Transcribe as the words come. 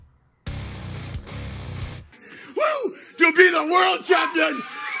be the world champion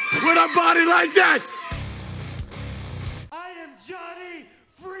with a body like that? I am Johnny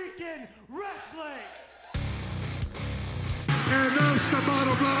freaking Wrestling. And that's the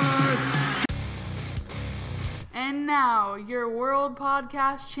bottom line. And now, your World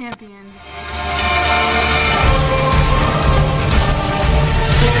Podcast Champions.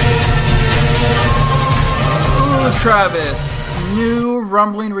 Ooh, Travis, new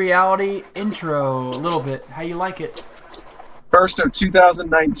Rumbling Reality intro. A little bit. How you like it? First of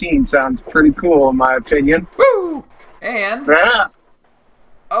 2019 sounds pretty cool in my opinion. Woo! And, Yeah.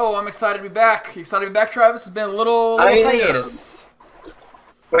 oh, I'm excited to be back. You excited to be back, Travis? It's been a little I am. hiatus.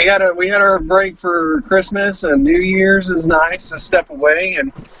 We had our break for Christmas, and New Year's is nice, a step away,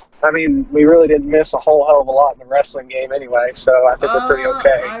 and I mean, we really didn't miss a whole hell of a lot in the wrestling game anyway, so I think we're pretty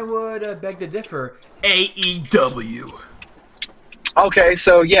okay. I would beg to differ. AEW. Okay,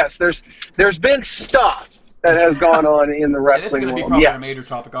 so yes, there's been stuff that has gone on in the wrestling It's going to be world. probably a Yes. major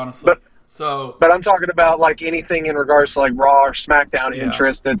topic, honestly. But- so, But I'm talking about like anything in regards to like Raw or SmackDown Yeah.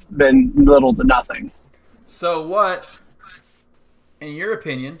 interest that's been little to nothing. so what, in your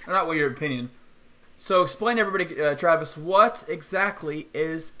opinion, or not what your opinion, so explain to everybody, Travis, what exactly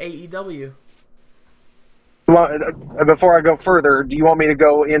is AEW? Well, before I go further, do you want me to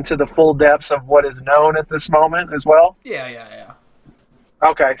go into the full depths of what is known at this moment as well? Yeah.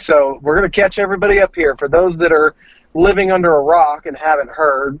 Okay, so we're going to catch everybody up here. For those that are living under a rock and haven't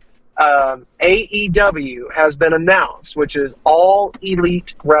heard, AEW has been announced, which is All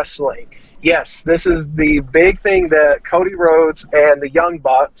Elite Wrestling. Yes, this is the big thing that Cody Rhodes and the Young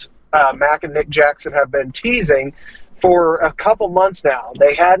Bucks, Mac and Nick Jackson, have been teasing for a couple months now.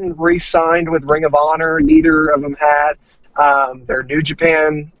 They hadn't re-signed with Ring of Honor. Neither of them had. Their New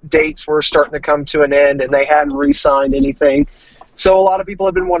Japan dates were starting to come to an end, and they hadn't re-signed anything. So a lot of people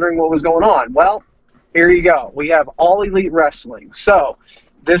have been wondering what was going on. Well, here you go. We have All Elite Wrestling. So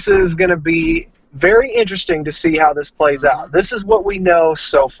this is going to be very interesting to see how this plays out. This is what we know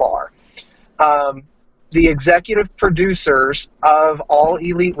so far. The executive producers of All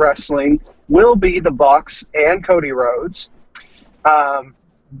Elite Wrestling will be the Bucks and Cody Rhodes.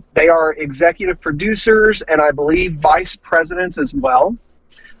 They are executive producers and I believe vice presidents as well.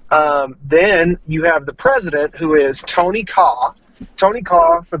 Then you have the president, who is Tony Khan. Tony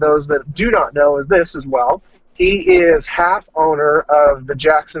Khan, for those that do not know, is this as well. He is half owner of the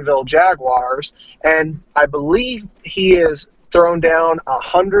Jacksonville Jaguars, and I believe he has thrown down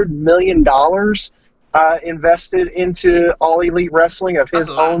 $100 million invested into All Elite Wrestling of his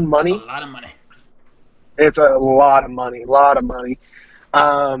own money. That's a lot of money. It's a lot of money.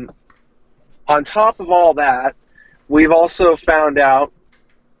 On top of all that, we've also found out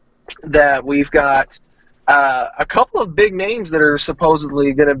that we've got a couple of big names that are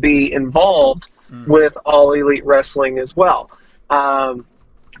supposedly going to be involved with All Elite Wrestling as well.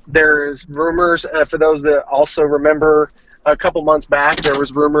 There's rumors, for those that also remember, a couple months back, there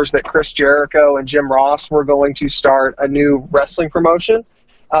was rumors that Chris Jericho and Jim Ross were going to start a new wrestling promotion.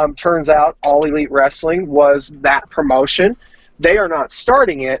 Turns out All Elite Wrestling was that promotion. They are not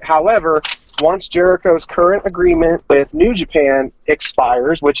starting it. However, once Jericho's current agreement with New Japan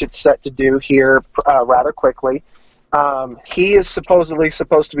expires, which it's set to do here rather quickly, he is supposedly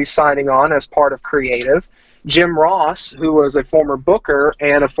supposed to be signing on as part of Creative. Jim Ross, who was a former booker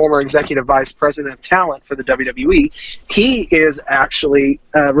and a former executive vice president of talent for the WWE, he is actually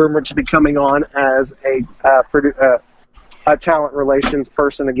rumored to be coming on as a talent relations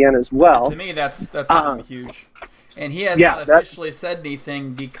person again as well. To me, that's huge. And he has not officially said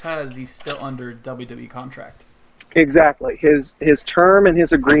anything because he's still under WWE contract. Exactly. His term and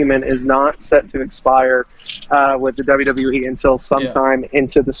his agreement is not set to expire with the WWE until sometime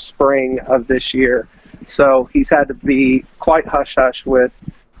into the spring of this year. So he's had to be quite hush-hush with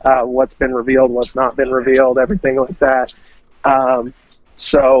what's been revealed, what's not been revealed, everything like that.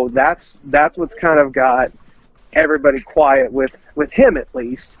 So that's what's kind of got everybody quiet with him, at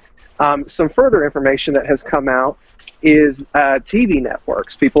least. Some further information that has come out is TV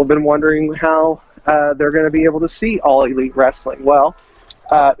networks. People have been wondering how they're going to be able to see All Elite Wrestling. Well,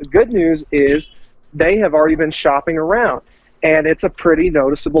 the good news is they have already been shopping around, and it's a pretty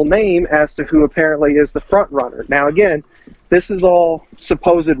noticeable name as to who apparently is the front runner. Now, again, this is all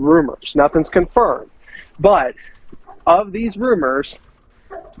supposed rumors. Nothing's confirmed. But of these rumors,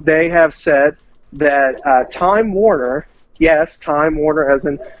 they have said that Time Warner, yes, Time Warner as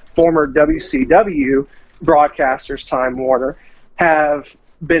in former WCW broadcasters Time Warner, have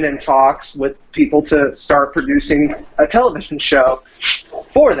been in talks with people to start producing a television show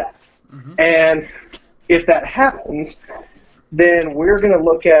for that. Mm-hmm. And if that happens, then we're going to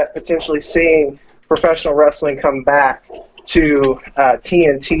look at potentially seeing professional wrestling come back to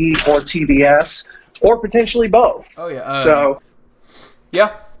TNT or TBS, or potentially both. Oh yeah.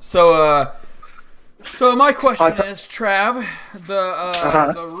 So my question is, Trav,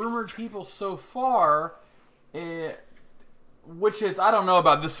 the rumored people so far, which is, I don't know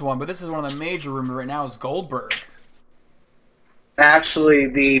about this one, but this is one of the major rumors right now, is Goldberg. Actually,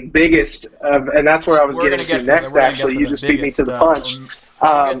 the biggest, and that's where I was getting to next. Actually, you just beat me to the punch.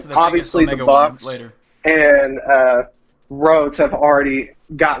 Obviously, the Bucks and Rhodes have already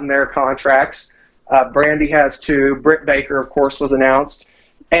gotten their contracts. Brandy has two. Britt Baker, of course, was announced.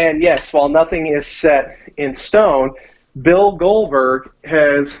 And yes, while nothing is set in stone, Bill Goldberg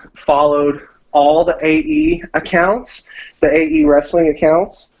has followed all the AE accounts, the AE wrestling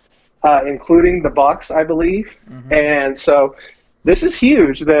accounts, including the Bucks, I believe. Mm-hmm. And so this is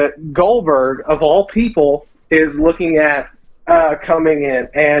huge that Goldberg, of all people, is looking at coming in.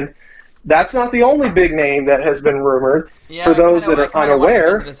 And that's not the only big name that has been rumored. Yeah, for those that are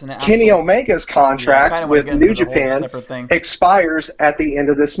unaware, Kenny Omega's contract with New Japan expires at the end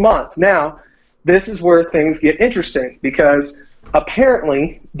of this month. Now, this is where things get interesting because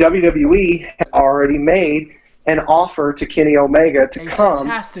apparently WWE has already made an offer to Kenny Omega to come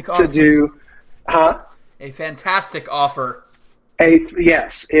to do... A fantastic offer.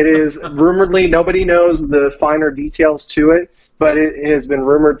 Yes, it is rumoredly, nobody knows the finer details to it, but it has been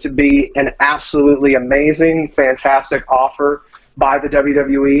rumored to be an absolutely amazing, fantastic offer by the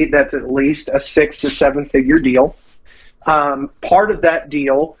WWE that's at least a 6 to 7 figure deal. Part of that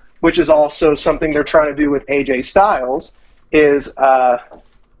deal, which is also something they're trying to do with AJ Styles, is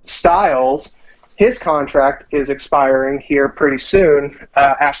Styles, his contract is expiring here pretty soon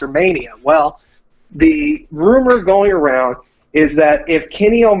after Mania. Well, the rumor going around is that if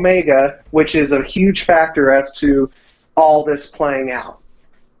Kenny Omega, which is a huge factor as to all this playing out,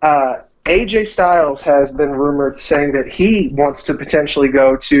 AJ Styles has been rumored saying that he wants to potentially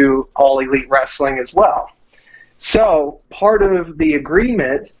go to All Elite Wrestling as well. So part of the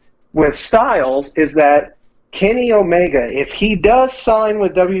agreement with Styles is that Kenny Omega, if he does sign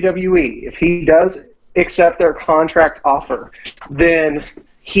with WWE, if he does accept their contract offer, then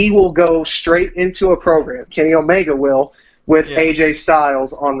he will go straight into a program. Kenny Omega will, with AJ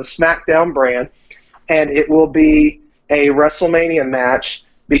Styles on the SmackDown brand, and it will be a WrestleMania match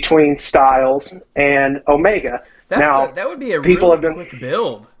between Styles and Omega. That would be a really quick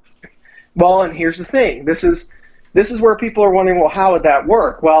build. Well, and here's the thing. This is where people are wondering, well, how would that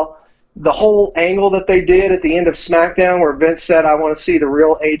work? Well, the whole angle that they did at the end of SmackDown where Vince said, I want to see the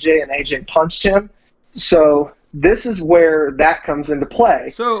real AJ, and AJ punched him. So this is where that comes into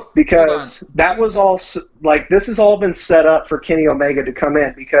play. Because that was all, this has all been set up for Kenny Omega to come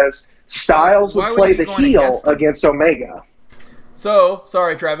in because Styles would play the heel against Omega. So,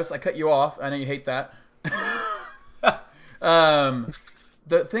 sorry, Travis, I cut you off. I know you hate that.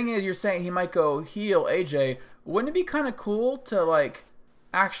 The thing is, you're saying he might go heel AJ. Wouldn't it be kind of cool to,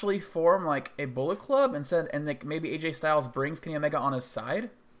 actually form, a Bullet Club and maybe AJ Styles brings Kenny Omega on his side?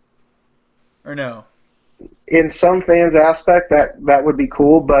 Or no? In some fans' aspect, that would be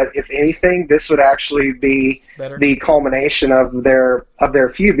cool, but if anything, this would actually be the culmination of their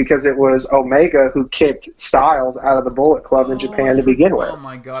feud because it was Omega who kicked Styles out of the Bullet Club in Japan to begin with. Oh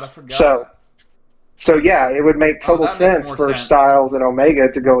my god, I forgot. So yeah, it would make total sense for Styles and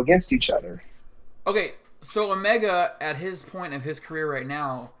Omega to go against each other. Okay, so Omega at his point of his career right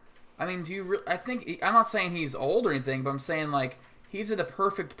now, I mean, I think I'm not saying he's old or anything, but I'm saying he's at a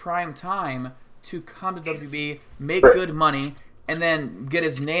perfect prime time to come to WWE, make good money, and then get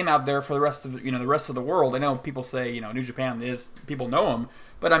his name out there for the rest of the world. I know people say New Japan people know him,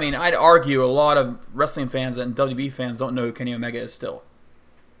 but I mean I'd argue a lot of wrestling fans and WWE fans don't know who Kenny Omega is still.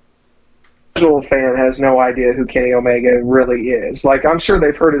 Casual fan has no idea who Kenny Omega really is. I'm sure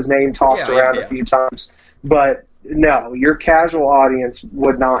they've heard his name tossed around a few times, but no, your casual audience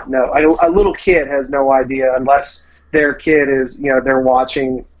would not know. A little kid has no idea unless their kid is, they're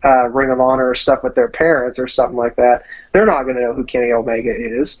watching Ring of Honor or stuff with their parents or something like that. They're not going to know who Kenny Omega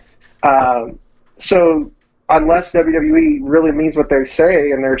is. So unless WWE really means what they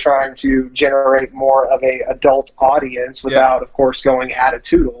say and they're trying to generate more of a adult audience without, of course, going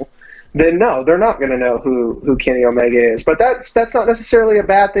attitudinal, then no, they're not going to know who Kenny Omega is. But that's not necessarily a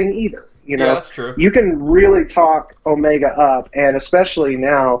bad thing either. Yeah, that's true. You can really talk Omega up, and especially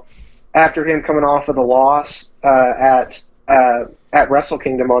now, after him coming off of the loss at Wrestle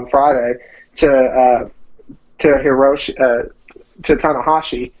Kingdom on Friday to Hiroshi to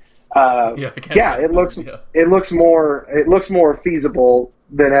Tanahashi, it looks more feasible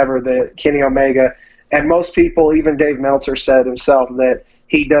than ever that Kenny Omega, and most people, even Dave Meltzer said himself that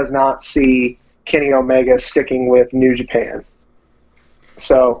he does not see Kenny Omega sticking with New Japan.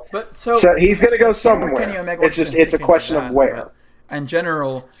 So he's going to go somewhere. It's a question of where. In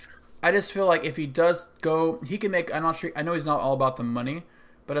general, I just feel like if he does go, he can make. I'm not sure. I know he's not all about the money,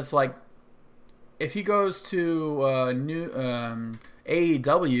 but it's like if he goes to new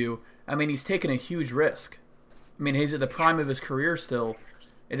AEW. I mean, he's taking a huge risk. I mean, he's at the prime of his career still.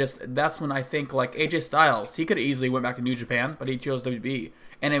 That's when I think like AJ Styles, he could have easily went back to New Japan, but he chose WWE,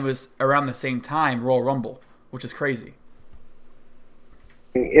 and it was around the same time Royal Rumble, which is crazy.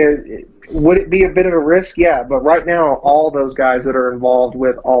 Would it be a bit of a risk? Yeah, but right now, all those guys that are involved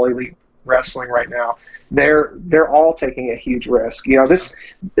with All Elite Wrestling right now, they're all taking a huge risk. You know,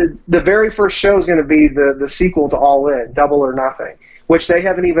 the very first show is going to be the sequel to All In, Double or Nothing, which they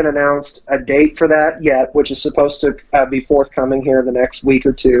haven't even announced a date for that yet, which is supposed to be forthcoming here in the next week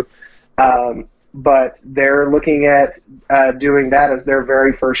or two. But they're looking at doing that as their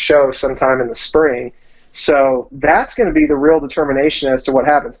very first show sometime in the spring. So that's going to be the real determination as to what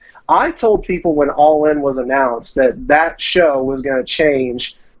happens. I told people when All In was announced that show was going to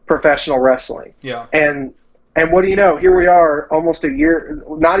change professional wrestling. Yeah. And what do you know? Here we are almost a year,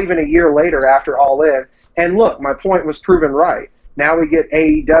 not even a year later after All In. And look, my point was proven right. Now we get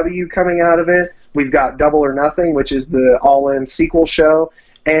AEW coming out of it. We've got Double or Nothing, which is the All In sequel show.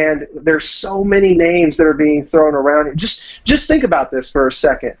 And there's so many names that are being thrown around. Just think about this for a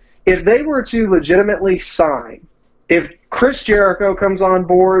second. If they were to legitimately sign, if Chris Jericho comes on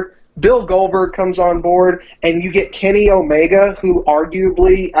board, Bill Goldberg comes on board, and you get Kenny Omega, who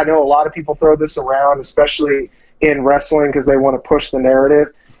arguably, I know a lot of people throw this around, especially in wrestling because they want to push the narrative,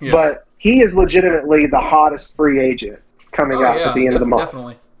 but he is legitimately the hottest free agent coming out at the end of the month.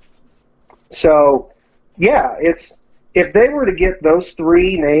 Definitely. So, yeah, if they were to get those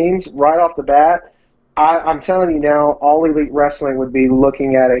three names right off the bat, I'm telling you now, All Elite Wrestling would be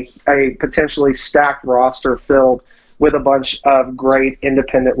looking at a potentially stacked roster filled with a bunch of great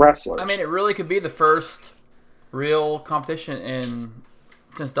independent wrestlers. I mean, it really could be the first real competition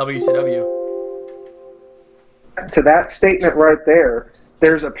since WCW. To that statement right there,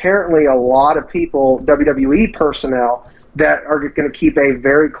 there's apparently a lot of people, WWE personnel, that are going to keep a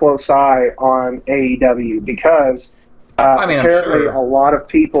very close eye on AEW because apparently a lot of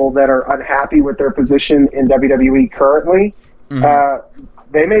people that are unhappy with their position in WWE currently,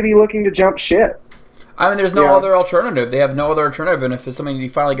 they may be looking to jump ship. I mean, there's no other alternative. They have no other alternative, and if it's something you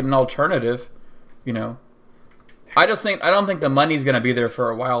finally get an alternative, you know. I don't think the money's going to be there for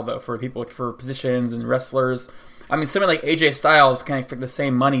a while though for people for positions and wrestlers. I mean, somebody like AJ Styles can expect the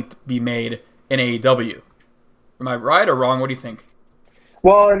same money to be made in AEW. Am I right or wrong? What do you think?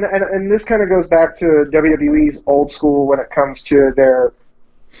 Well, and this kind of goes back to WWE's old school when it comes to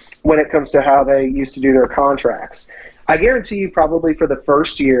how they used to do their contracts. I guarantee you probably for the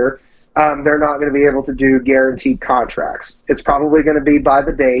first year, they're not going to be able to do guaranteed contracts. It's probably going to be by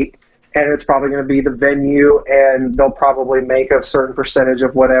the date, and it's probably going to be the venue, and they'll probably make a certain percentage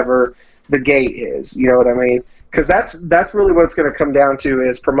of whatever the gate is. You know what I mean? Because that's really what it's going to come down to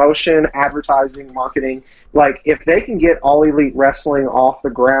is promotion, advertising, marketing. Like, if they can get All Elite Wrestling off the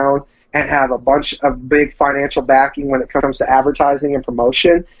ground and have a bunch of big financial backing when it comes to advertising and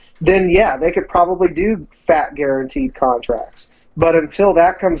promotion, then, yeah, they could probably do fat guaranteed contracts. But until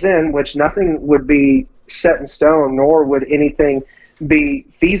that comes in, which nothing would be set in stone, nor would anything be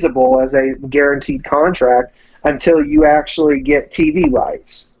feasible as a guaranteed contract until you actually get TV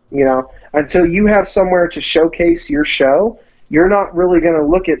rights, you know. Until you have somewhere to showcase your show, you're not really going to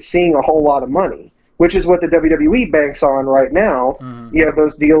look at seeing a whole lot of money, which is what the WWE banks on right now. You have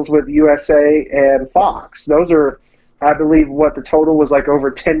those deals with USA and Fox. Those are, I believe, what the total was like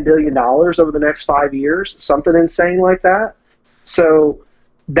over $10 billion over the next 5 years, something insane like that. So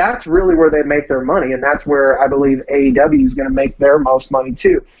that's really where they make their money, and that's where I believe AEW is going to make their most money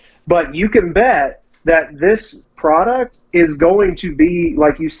too. But you can bet that this product is going to be,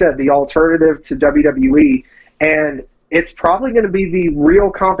 like you said, the alternative to WWE, and it's probably going to be the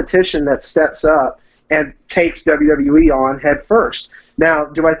real competition that steps up and takes WWE on head first. Now,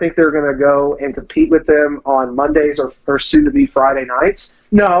 do I think they're going to go and compete with them on Mondays or soon-to-be Friday nights?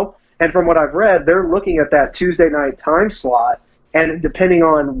 No. And from what I've read, they're looking at that Tuesday night time slot, and depending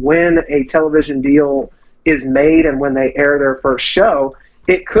on when a television deal is made and when they air their first show,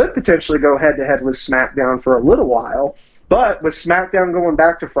 it could potentially go head-to-head with SmackDown for a little while. But with SmackDown going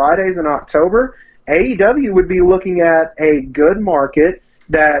back to Fridays in October, AEW would be looking at a good market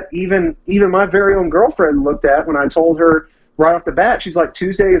that even my very own girlfriend looked at when I told her right off the bat. She's like,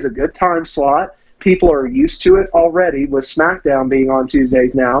 Tuesday is a good time slot. People are used to it already with SmackDown being on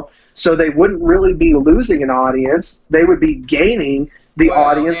Tuesdays now. So they wouldn't really be losing an audience. They would be gaining the Well,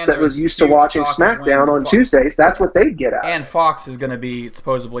 audience and that there was was used to huge watching talk SmackDown when on Fo- Tuesdays, that's what they'd get out. And Fox is going to be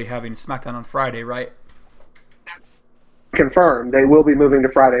supposedly having SmackDown on Friday, right? Confirmed, they will be moving to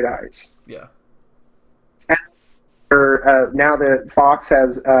Friday nights. Yeah. Now that Fox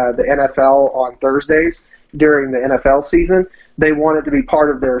has the NFL on Thursdays during the NFL season, they want it to be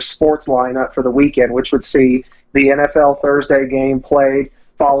part of their sports lineup for the weekend, which would see the NFL Thursday game played,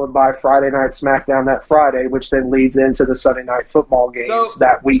 followed by Friday Night SmackDown that Friday, which then leads into the Sunday Night Football games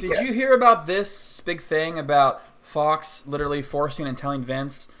that weekend. Did you hear about this big thing about Fox literally forcing and telling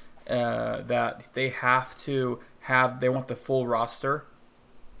Vince that they have to they want the full roster?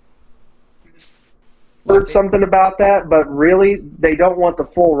 Heard something about that, but really, they don't want the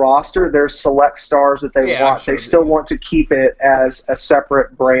full roster. There's select stars that they want. Sure they still want to keep it as a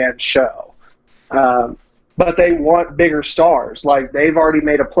separate brand show. But they want bigger stars. Like, they've already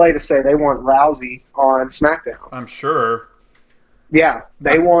made a play to say they want Rousey on SmackDown. I'm sure. Yeah,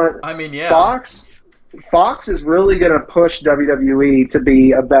 they want Fox. Fox is really going to push WWE to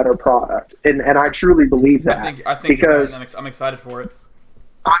be a better product, and I truly believe that. I think because you're right. I'm excited for it.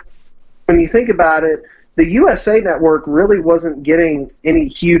 when you think about it, the USA Network really wasn't getting any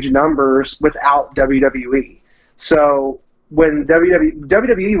huge numbers without WWE. So when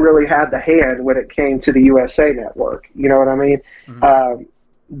WWE really had the hand when it came to the USA Network, you know what I mean? Mm-hmm.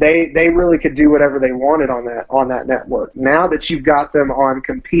 They really could do whatever they wanted on that network. Now that you've got them on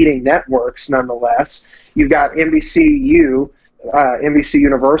competing networks, nonetheless, you've got NBCU, NBC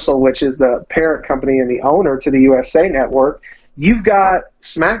Universal, which is the parent company and the owner to the USA Network. You've got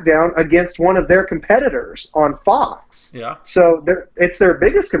SmackDown against one of their competitors on Fox. Yeah. So it's their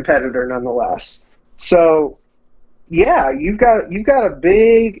biggest competitor, nonetheless. So, yeah, you've got a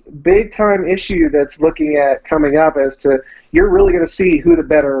big time issue that's looking at coming up as to you're really going to see who the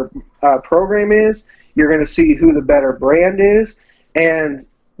better program is. You're going to see who the better brand is, and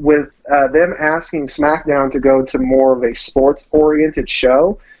with them asking SmackDown to go to more of a sports oriented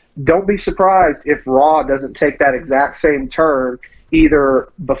show, don't be surprised if Raw doesn't take that exact same turn either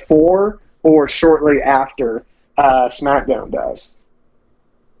before or shortly after SmackDown does.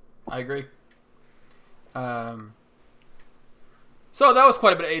 I agree. So that was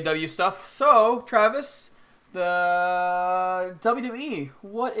quite a bit of AEW stuff. So, Travis, the WWE,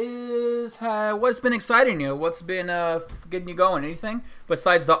 what's been exciting you? What's been getting you going? Anything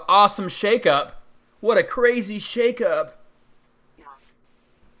besides the awesome shakeup? What a crazy shakeup!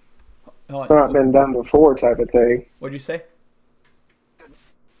 It's not been done before, type of thing. What'd you say?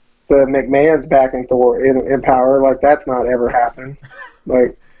 The McMahon's back in power, like that's not ever happened.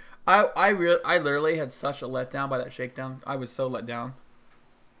 Like I literally had such a letdown by that shakedown. I was so let down.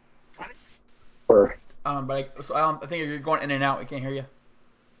 Or, I think you're going in and out. I can't hear you.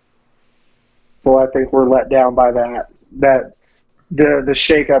 Well, I think we're let down by that. That the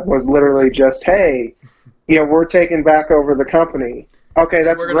shakeup was literally just, hey, we're taking back over the company. Okay,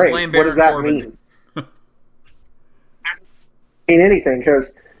 that's great. What does that mean? Mean anything,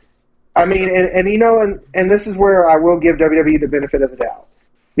 because and this is where I will give WWE the benefit of the doubt,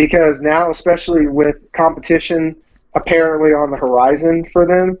 because now, especially with competition apparently on the horizon for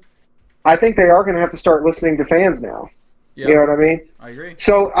them, I think they are going to have to start listening to fans now. Yeah, you know what I mean? I agree.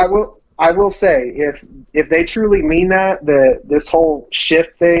 So I will say, if they truly mean that this whole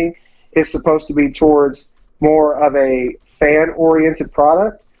shift thing is supposed to be towards more of a fan-oriented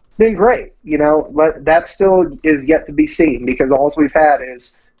product, then great. That still is yet to be seen, because all we've had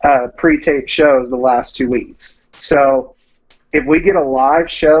is pre-taped shows the last 2 weeks. So if we get a live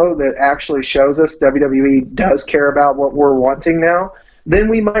show that actually shows us WWE does care about what we're wanting now, then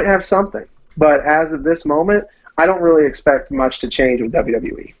we might have something. But as of this moment, I don't really expect much to change with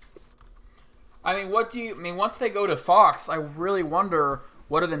WWE. Once they go to Fox, I really wonder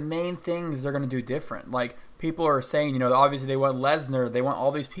what are the main things they're going to do different. Like, people are saying, obviously they want Lesnar, they want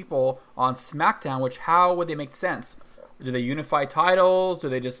all these people on SmackDown, which how would they make sense? Do they unify titles? Do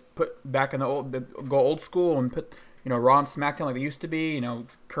they just put back in go old school and put, Raw and SmackDown like they used to be,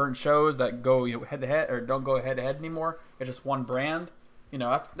 current shows that go, head to head or don't go head to head anymore? It's just one brand.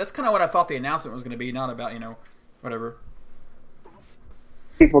 That's kind of what I thought the announcement was going to be, not about, whatever.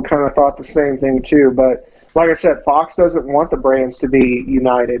 People kind of thought the same thing too, but like I said, Fox doesn't want the brands to be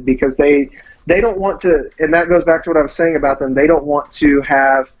united, because they don't want to, and that goes back to what I was saying about them, they don't want to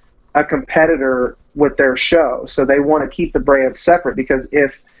have a competitor with their show. So they want to keep the brands separate, because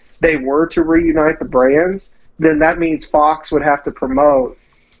if they were to reunite the brands, then that means Fox would have to promote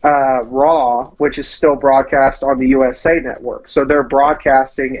Raw, which is still broadcast on the USA Network. So they're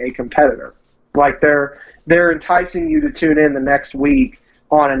broadcasting a competitor. Like they're enticing you to tune in the next week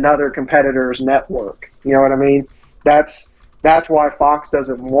on another competitor's network. You know what I mean? That's that's why Fox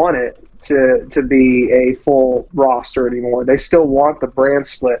doesn't want it to be a full roster anymore. They still want the brand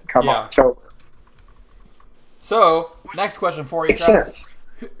split come October. So, next question for you, Makes Travis. sense.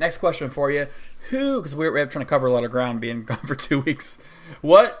 Next question for you. Because we're trying to cover a lot of ground being gone for 2 weeks.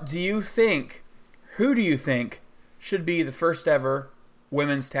 Who do you think should be the first ever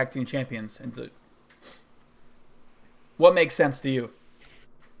women's tag team champions? And what makes sense to you?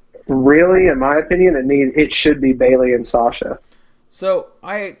 Really, in my opinion, it should be Bayley and Sasha. So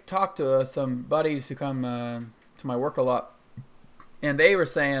I talked to some buddies who come to my work a lot, and they were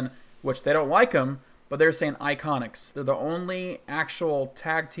saying, which they don't like them, but they're saying Iconics. They're the only actual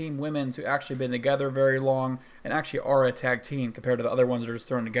tag team women to actually been together very long and actually are a tag team compared to the other ones that are just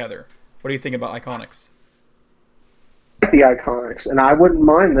thrown together. What do you think about Iconics? The Iconics, and I wouldn't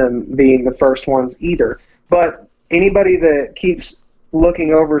mind them being the first ones either. But anybody that keeps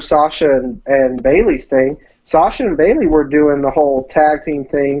looking over Sasha and Bayley's thing, Sasha and Bayley were doing the whole tag team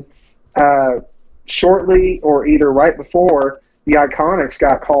thing shortly or either right before the Iconics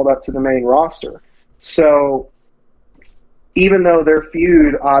got called up to the main roster. So even though their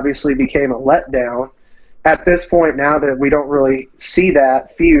feud obviously became a letdown, at this point now that we don't really see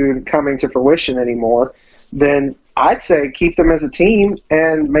that feud coming to fruition anymore, then I'd say keep them as a team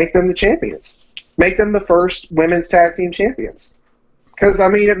and make them the champions. Make them the first women's tag team champions. Because, I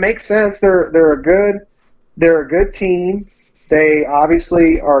mean, it makes sense. They're a good team. They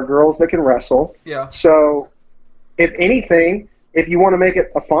obviously are girls that can wrestle. Yeah. So, if anything, if you want to make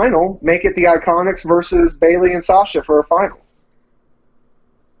it a final, make it the Iconics versus Bayley and Sasha for a final.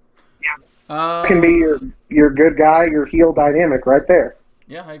 Yeah. Can be your good guy, your heel dynamic right there.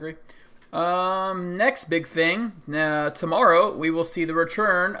 Yeah, I agree. Next big thing. Tomorrow we will see the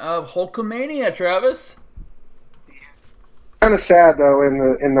return of Hulkamania, Travis. Kind of sad though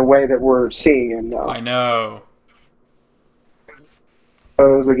in the way that we're seeing him though. I know.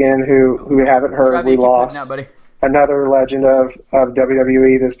 Those again who haven't heard, we lost another legend of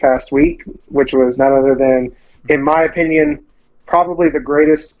WWE this past week, which was none other than, in my opinion, probably the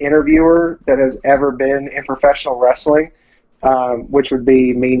greatest interviewer that has ever been in professional wrestling, which would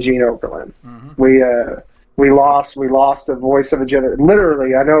be Mean Gene Okerlund. Mm-hmm. We lost a voice of a generation.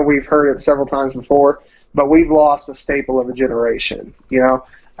 Literally, I know we've heard it several times before, but we've lost a staple of a generation. You know,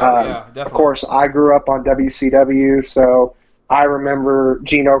 yeah, definitely. Of course, I grew up on WCW, so I remember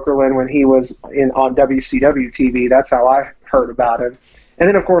Gene Okerlund when he was on WCW TV. That's how I heard about him. And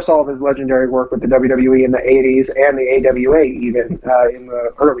then, of course, all of his legendary work with the WWE in the 80s and the AWA even in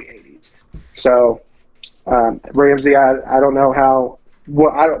the early 80s. So, Ramsey, I don't know how.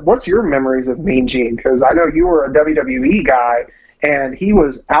 What's your memories of Mean Gene? Because I know you were a WWE guy, and he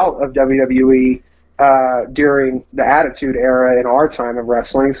was out of WWE during the Attitude Era in our time of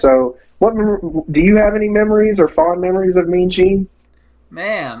wrestling. So, do you have any memories or fond memories of Mean Gene?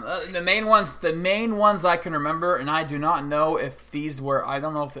 Man, the main ones I can remember, and I do not know if these were. I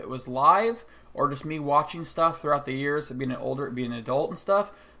don't know if it was live or just me watching stuff throughout the years, being an adult and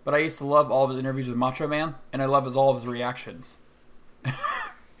stuff. But I used to love all of his interviews with Macho Man, and I love all of his reactions.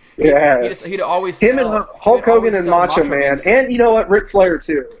 Yeah, he'd always him and Hulk Hogan and Macho Man, and you know what, Ric Flair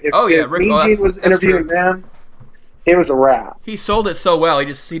too. If Mean Gene was interviewing them, it was a wrap. He sold it so well. He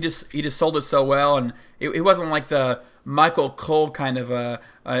just sold it so well, and it wasn't like the Michael Cole kind of a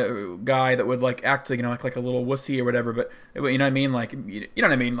guy that would like act like a little wussy or whatever. But you know what I mean? Like you know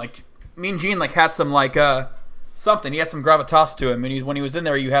what I mean? Like Mean Gene had some something. He had some gravitas to him, and when he was in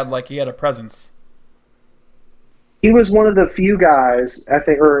there, he had a presence. He was one of the few guys, I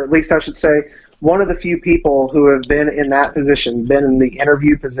think, or at least I should say, one of the few people who have been in that position, been in the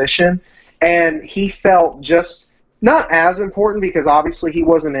interview position, and he felt just not as important because obviously he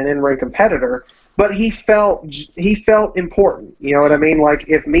wasn't an in-ring competitor, but he felt important. You know what I mean? Like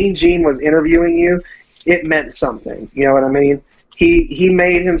if Mean Gene was interviewing you, it meant something. You know what I mean? He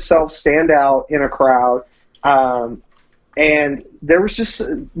made himself stand out in a crowd. And there was just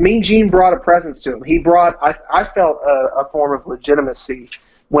Mean Gene brought a presence to him. He brought, I felt a form of legitimacy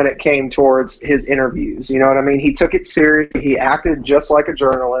when it came towards his interviews. You know what I mean? He took it seriously. He acted just like a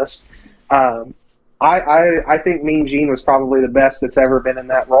journalist. I think Mean Gene was probably the best that's ever been in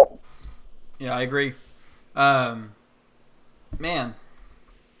that role. Yeah, I agree. Man.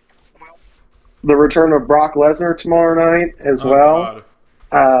 The return of Brock Lesnar tomorrow night as well.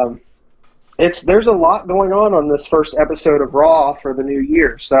 There's a lot going on this first episode of Raw for the new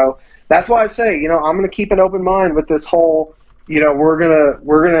year. So that's why I say, I'm going to keep an open mind with this whole, we're going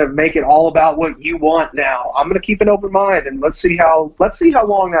to make it all about what you want now. I'm going to keep an open mind and let's see how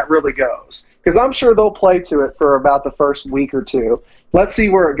long that really goes. Because I'm sure they'll play to it for about the first week or two. Let's see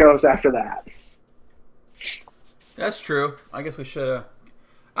where it goes after that. That's true. I guess we should.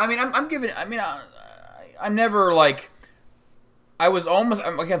 I mean, I'm giving. I mean, I'm never like. I was almost.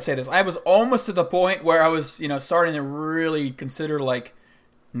 I can't say this. I was almost to the point where I was, starting to really consider like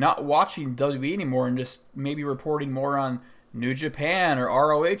not watching WWE anymore and just maybe reporting more on New Japan or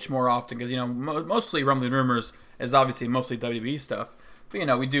ROH more often because mostly Rumbling Rumors is obviously mostly WWE stuff,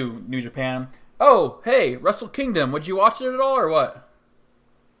 but we do New Japan. Oh, hey, Wrestle Kingdom. Would you watch it at all or what?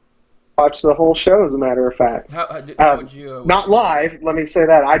 Watch the whole show, as a matter of fact. How would you? Not live. Let me say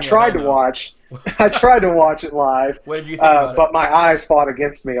that. I tried to watch. I tried to watch it live. What did you think about but it? my eyes fought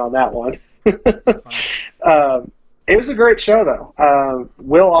against me on that one. That's fine. It was a great show, though.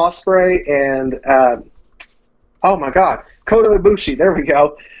 Will Ospreay and oh my God, Kota Ibushi. There we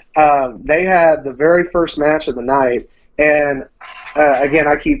go. They had the very first match of the night, and again,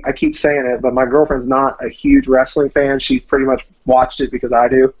 I keep saying it, but my girlfriend's not a huge wrestling fan. She's pretty much watched it because I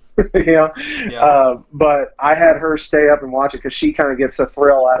do. Yeah. But I had her stay up and watch it because she kind of gets a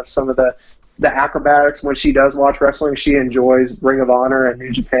thrill out of some of the acrobatics when she does watch wrestling. She enjoys Ring of Honor and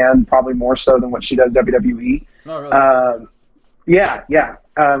New Japan probably more so than what she does WWE. No, really. Yeah.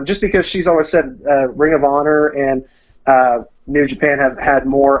 Just because she's always said Ring of Honor and New Japan have had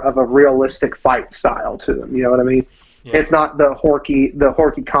more of a realistic fight style to them. You know what I mean? Yeah. It's not the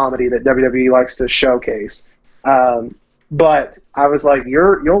horky comedy that WWE likes to showcase. But I was like,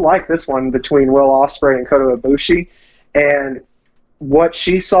 you'll like this one between Will Ospreay and Kota Ibushi. And what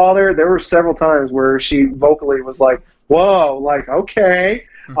she saw there were several times where she vocally was like, whoa, like, okay,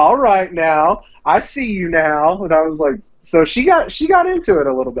 all right now, I see you now. And I was like, so she got into it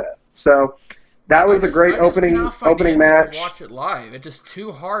a little bit. So that was a great opening match. To watch it live. It's just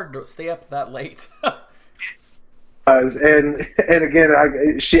too hard to stay up that late. And again,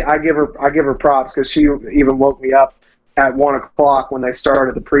 I give her props because she even woke me up at 1:00 when they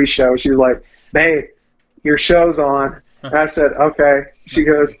started the pre-show. She was like, "Babe, your show's on." And I said, "Okay." She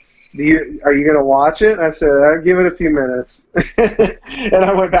goes, "Are you gonna watch it?" And I said, "I'll give it a few minutes." And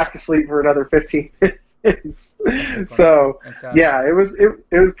I went back to sleep for another 15 minutes. So yeah, it was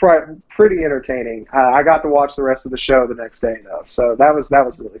pretty entertaining. I got to watch the rest of the show the next day though, so that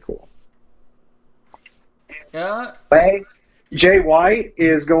was really cool. Yeah. Jay White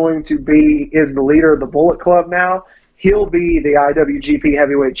is the leader of the Bullet Club now. He'll be the IWGP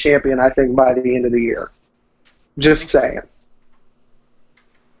Heavyweight Champion, I think, by the end of the year. Just saying.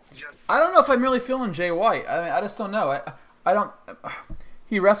 I don't know if I'm really feeling Jay White. I mean, I just don't know. I don't.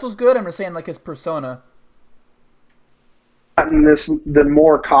 He wrestles good. I'm just saying, like his persona. And the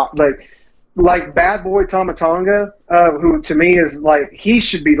more like Bad Boy Tama Tonga, who to me is like he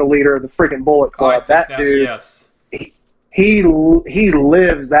should be the leader of the freaking Bullet Club. That dude, yes. He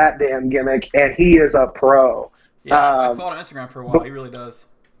lives that damn gimmick, and he is a pro. Yeah, I followed him on Instagram for a while. He really does.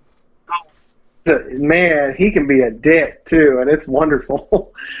 Man, he can be a dick too, and it's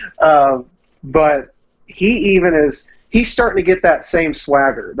wonderful. But he's starting to get that same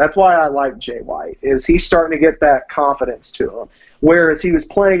swagger. That's why I like Jay White. Is he's starting to get that confidence to him. Whereas he was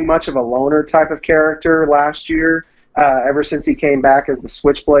playing much of a loner type of character last year, ever since he came back as the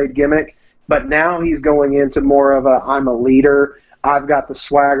Switchblade gimmick. But now he's going into more of I'm a leader. I've got the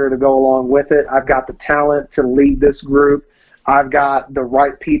swagger to go along with it. I've got the talent to lead this group. I've got the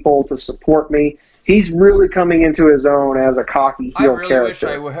right people to support me. He's really coming into his own as a cocky heel character.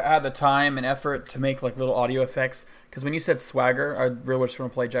 I really wish I had the time and effort to make like little audio effects. Because when you said swagger, I really wish someone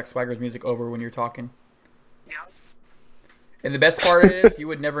played Jack Swagger's music over when you're talking. Yeah. And the best part is you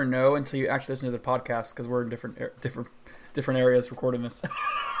would never know until you actually listen to the podcast because we're in different areas recording this.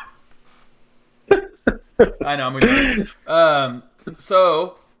 I know. I'm with you.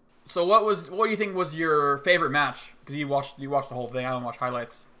 So what do you think was your favorite match? Because you watched the whole thing. I don't watch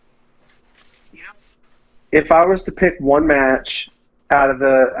highlights. If I was to pick one match out of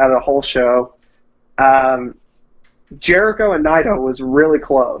the whole show, Jericho and Naito was really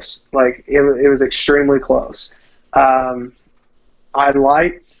close. Like it was extremely close. I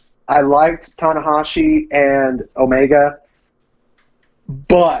liked Tanahashi and Omega,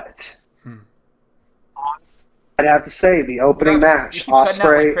 but I'd have to say the opening match,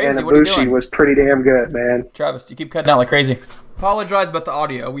 Ospreay and Ibushi, was pretty damn good, man. Travis, you keep cutting out like crazy. Apologize about the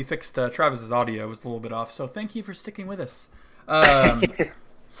audio. We fixed Travis's audio. It was a little bit off, so thank you for sticking with us.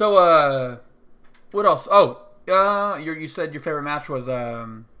 So, what else? Oh, you said your favorite match was...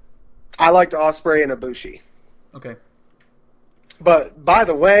 I liked Ospreay and Ibushi. Okay. But, by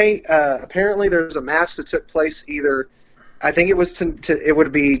the way, apparently there's a match that took place either... I think it was it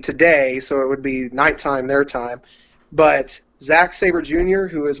would be today, so it would be nighttime their time. But Zack Sabre Jr.,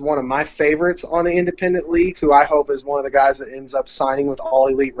 who is one of my favorites on the Independent League, who I hope is one of the guys that ends up signing with All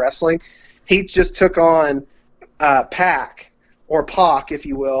Elite Wrestling, he just took on Pac, or Pac, if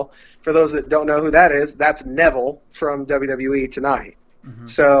you will. For those that don't know who that is, that's Neville from WWE tonight. Mm-hmm.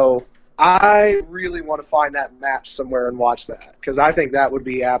 So I really want to find that match somewhere and watch that, because I think that would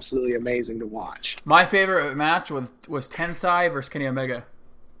be absolutely amazing to watch. My favorite match was Tensai versus Kenny Omega.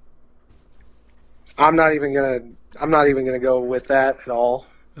 I'm not even gonna go with that at all.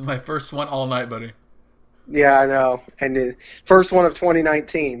 This is my first one all night, buddy. Yeah, I know. And the first one of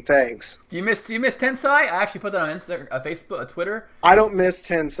 2019. Thanks. Do you miss Tensai? I actually put that on Instagram, Facebook, Twitter. I don't miss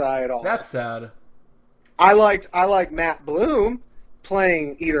Tensai at all. That's sad. I liked Matt Bloom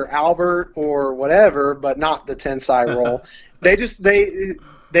playing either Albert or whatever, but not the Tensai role. They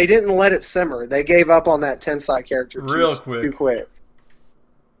didn't let it simmer. They gave up on that Tensai character too quick.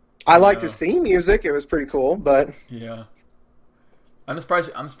 I liked his theme music. It was pretty cool, but yeah. I'm surprised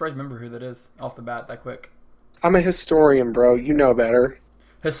you remember who that is off the bat that quick. I'm a historian, bro. You know better.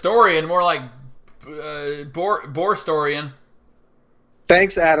 Historian, more like Borstorian.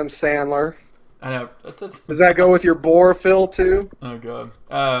 Thanks, Adam Sandler. I know. Does that go with your Boar, Phil, too? Oh, God.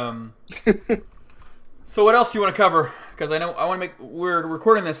 So what else do you want to cover? Because I want to make... We're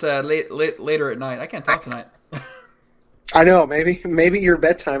recording this later at night. I can't talk tonight. I know. Maybe your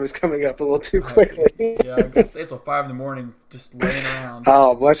bedtime is coming up a little too quickly. Yeah, I guess stay till 5 in the morning just laying around.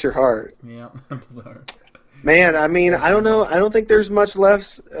 Oh, bless your heart. Yeah. Man, I mean, I don't know. I don't think there's much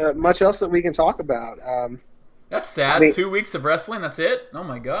else that we can talk about. That's sad. 2 weeks of wrestling. That's it. Oh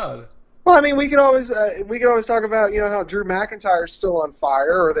my God. Well, I mean, we could always talk about how Drew McIntyre is still on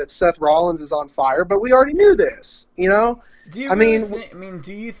fire, or that Seth Rollins is on fire, but we already knew this. Do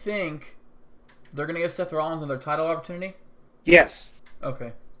you think they're going to give Seth Rollins another title opportunity? Yes.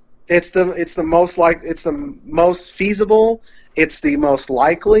 Okay. It's the most feasible. It's the most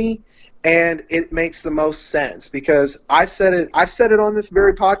likely. And it makes the most sense, because I've said it on this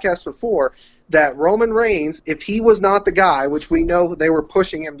very podcast before, that Roman Reigns, if he was not the guy, which we know they were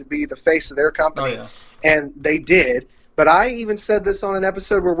pushing him to be the face of their company, and they did, but I even said this on an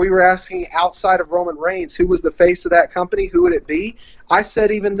episode where we were asking, outside of Roman Reigns, who was the face of that company, who would it be? I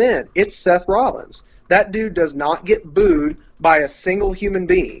said even then, it's Seth Rollins. That dude does not get booed by a single human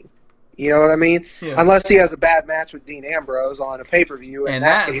being. You know what I mean? Yeah. Unless he has a bad match with Dean Ambrose on a pay-per-view. In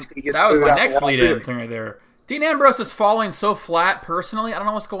that case, he gets that was booed my out next the lead-in thing right there. Dean Ambrose is falling so flat personally. I don't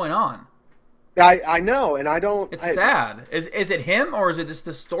know what's going on. I know, and I don't... It's sad. Is it him, or is it just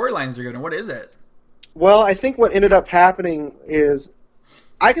the storylines they're giving? What is it? Well, I think what ended up happening is...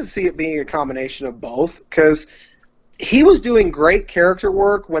 I can see it being a combination of both, because he was doing great character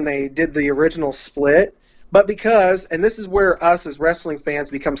work when they did the original split, but because, and this is where us as wrestling fans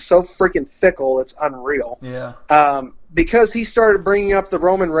become so freaking fickle, it's unreal. Yeah. Because he started bringing up the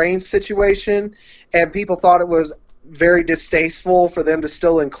Roman Reigns situation, and people thought it was very distasteful for them to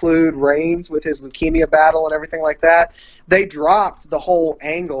still include Reigns with his leukemia battle and everything like that, they dropped the whole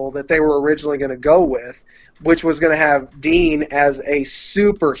angle that they were originally going to go with, which was going to have Dean as a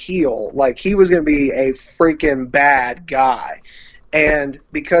super heel. Like, he was going to be a freaking bad guy. And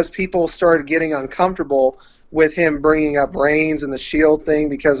because people started getting uncomfortable with him bringing up Reigns and the Shield thing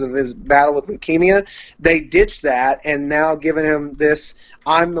because of his battle with leukemia, they ditched that and now giving him this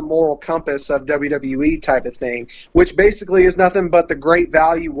I'm the moral compass of WWE type of thing, which basically is nothing but the Great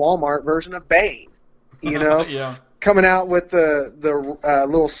Value Walmart version of Bane. Yeah. Coming out with the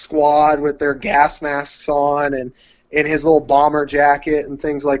little squad with their gas masks on and in his little bomber jacket and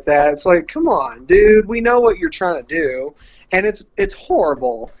things like that. It's like, come on, dude, we know what you're trying to do. And it's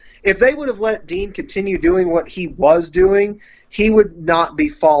horrible. If they would have let Dean continue doing what he was doing, he would not be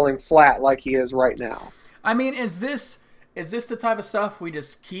falling flat like he is right now. I mean, is this the type of stuff we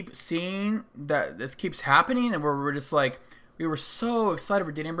just keep seeing, that this keeps happening, and where we're just like, we were so excited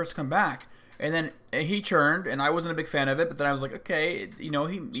for Dean Ambrose to come back, and then he turned, and I wasn't a big fan of it, but then I was like, okay,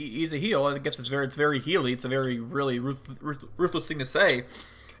 he's a heel. I guess it's very heely. It's a very really ruthless thing to say.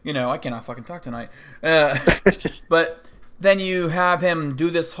 I cannot fucking talk tonight. But then you have him do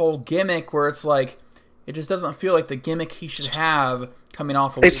this whole gimmick where it's like, it just doesn't feel like the gimmick he should have coming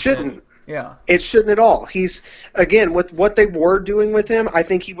off of it. Shouldn't. Yeah. It shouldn't at all. He's, again, with what they were doing with him, I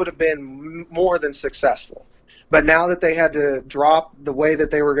think he would have been more than successful. But now that they had to drop the way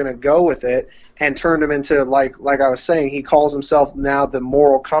that they were going to go with it and turn him into, like I was saying, he calls himself now the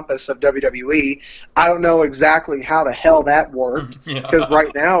moral compass of WWE. I don't know exactly how the hell that worked, because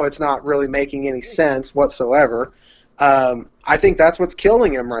right now it's not really making any sense whatsoever. I think that's what's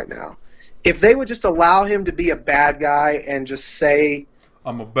killing him right now. If they would just allow him to be a bad guy and just say,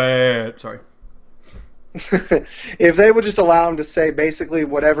 I'm a bad... Sorry. If they would just allow him to say basically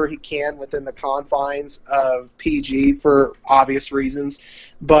whatever he can within the confines of PG for obvious reasons,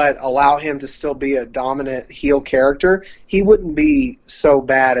 but allow him to still be a dominant heel character, he wouldn't be so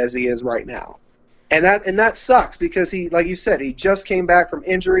bad as he is right now. And that sucks because he, like you said, he just came back from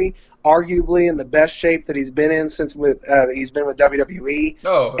injury, arguably in the best shape that he's been in since he's been with WWE.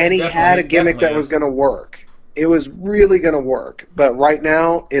 Oh, and he had a gimmick that was going to work. It was really going to work, but right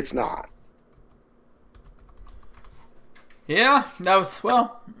now it's not. Yeah, that was,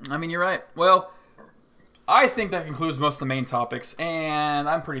 well, I mean, you're right. Well, I think that concludes most of the main topics, and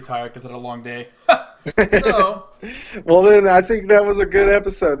I'm pretty tired because I had a long day. So, well, then I think that was a good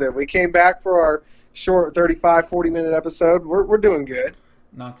episode then. We came back for our short 35, 40-minute episode. We're doing good.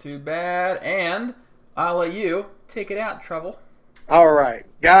 Not too bad, and I'll let you take it out, Trouble. All right,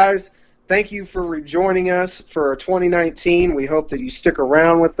 guys, thank you for rejoining us for 2019. We hope that you stick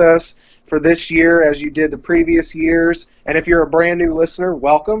around with us for this year as you did the previous years. And if you're a brand new listener,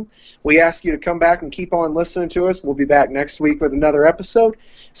 welcome. We ask you to come back and keep on listening to us. We'll be back next week with another episode.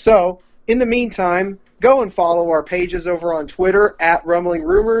 So, in the meantime, go and follow our pages over on Twitter at Rumbling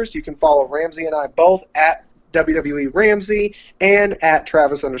Rumors. You can follow Ramsey and I both at WWE Ramsey and at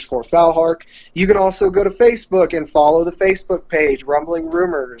Travis_Falhark. You can also go to Facebook and follow the Facebook page, Rumbling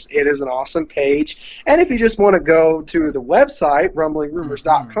Rumors. It is an awesome page. And if you just want to go to the website,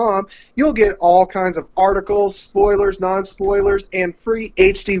 rumblingrumors.com, you'll get all kinds of articles, spoilers, non-spoilers, and free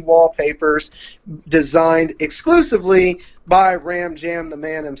HD wallpapers designed exclusively by Ram Jam, the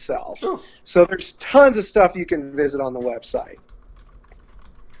man himself. Ooh. So there's tons of stuff you can visit on the website.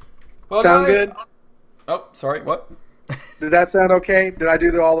 Well, sound guys, good? Oh, sorry, what? Did that sound okay? Did I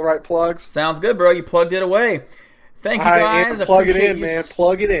do all the right plugs? Sounds good, bro. You plugged it away. Thank you, guys. Plug it in, man.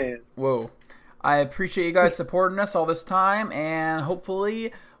 Plug it in. Whoa. I appreciate you guys supporting us all this time, and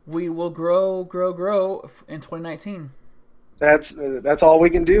hopefully we will grow in 2019 That's all we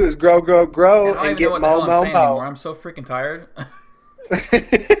can do is grow, and get mo. I'm so freaking tired.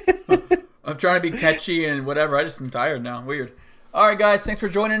 I'm trying to be catchy and whatever. I just am tired now. Weird. All right, guys. Thanks for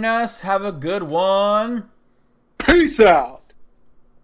joining us. Have a good one. Peace out.